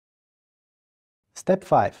Step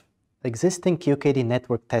 5. Existing QKD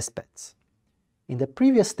network testbeds. In the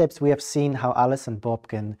previous steps we have seen how Alice and Bob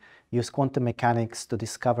can use quantum mechanics to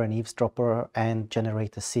discover an eavesdropper and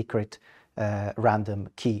generate a secret random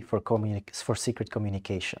key for secret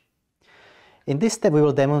communication. In this step we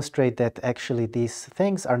will demonstrate that actually these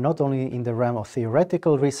things are not only in the realm of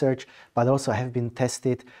theoretical research but also have been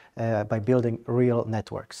tested by building real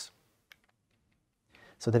networks.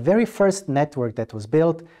 So the very first network that was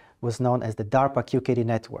built was known as the DARPA QKD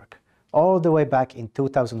network, all the way back in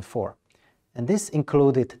 2004. And this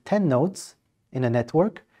included 10 nodes in a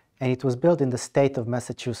network, and it was built in the state of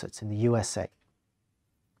Massachusetts in the USA.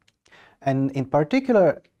 And in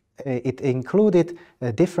particular, it included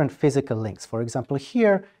different physical links. For example,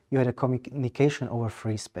 here you had a communication over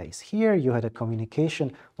free space. Here you had a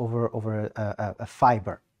communication over a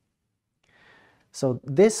fiber. So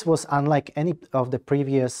this was unlike any of the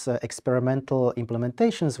previous experimental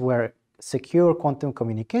implementations where secure quantum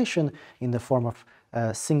communication in the form of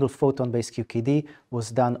single-photon based QKD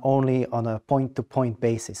was done only on a point-to-point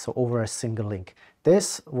basis, so over a single link.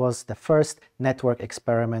 This was the first network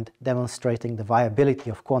experiment demonstrating the viability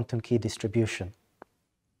of quantum key distribution.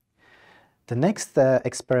 The next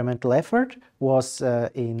experimental effort was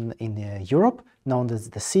in Europe, known as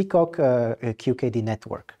the SECOC QKD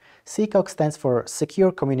network. SECOC stands for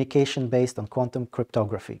Secure Communication Based on Quantum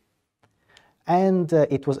Cryptography. And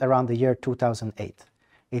it was around the year 2008.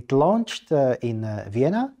 It launched in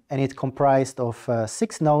Vienna, and it comprised of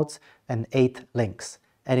 6 nodes and 8 links.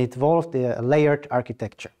 And it involved a layered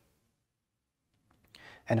architecture.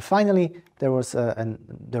 And finally, there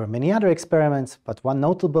were many other experiments, but one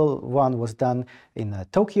notable one was done in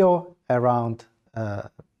Tokyo around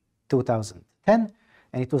 2010,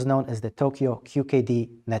 and it was known as the Tokyo QKD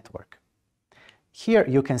network. Here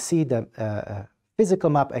you can see the physical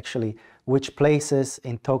map, actually, which places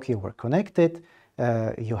in Tokyo were connected.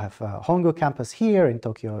 You have Hongo campus here in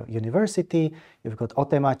Tokyo University, you've got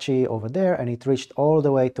Otemachi over there, and it reached all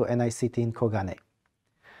the way to NICT in Kogane.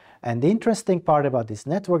 And the interesting part about this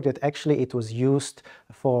network that actually it was used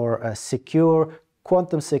for a secure,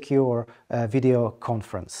 quantum secure video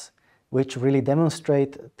conference, which really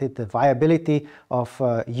demonstrated the viability of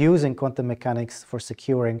using quantum mechanics for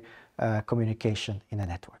securing communication in a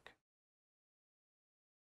network.